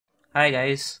Hi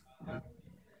guys,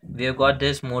 we have got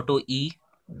this Moto E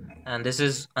and this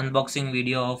is unboxing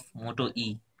video of Moto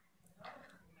E.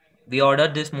 We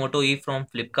ordered this Moto E from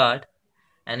Flipkart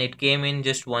and it came in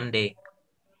just one day.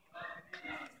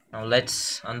 Now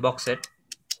let's unbox it.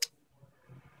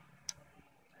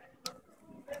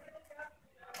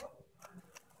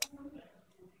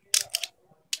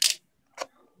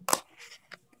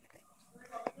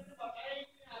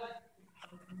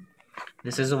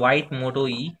 This is a white Moto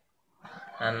E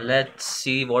and let's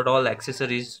see what all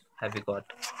accessories have we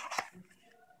got.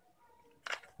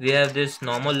 We have this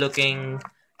normal looking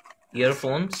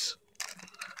earphones,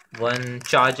 one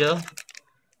charger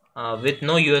with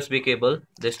no USB cable.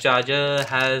 This charger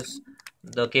has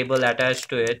the cable attached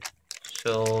to it,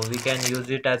 so we can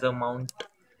use it as a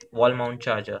wall mount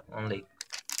charger only.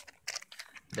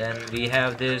 Then we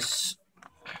have this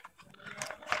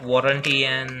warranty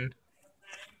and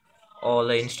all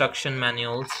the instruction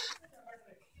manuals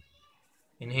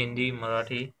in Hindi,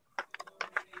 Marathi,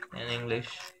 and English,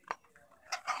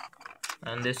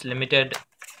 and this limited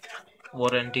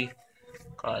warranty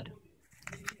card.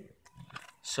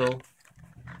 So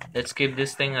let's keep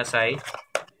this thing aside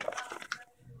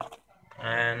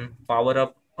and power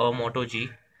up our Moto G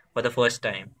for the first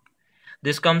time.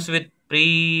 This comes with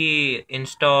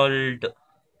pre-installed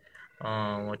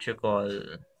what you call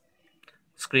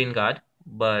screen guard,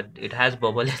 but it has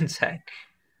bubble inside.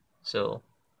 So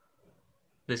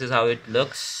this is how it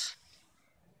looks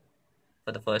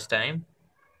for the first time.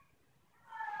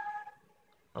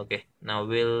 Okay, now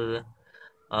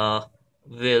uh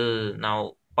we'll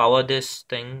now power this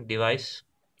thing device.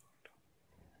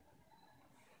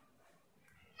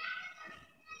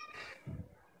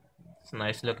 It's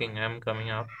nice looking M coming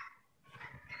up.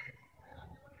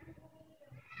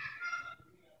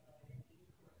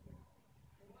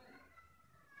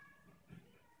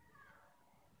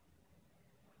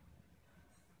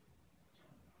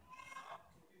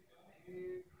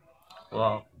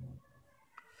 Wow,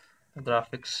 the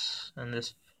graphics in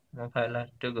this mobile are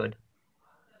too good.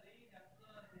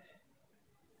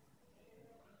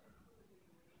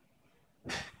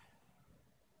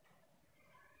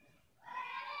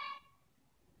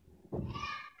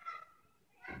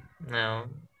 Now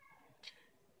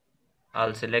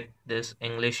I'll select this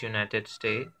English United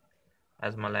States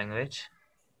as my language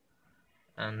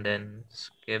and then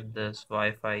skip this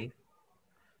Wi-Fi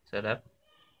setup.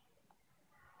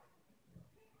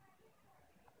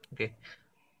 Okay,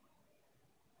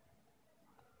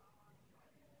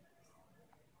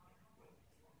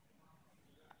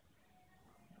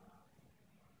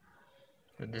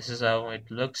 so this is how it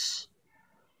looks.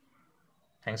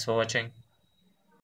 Thanks for watching.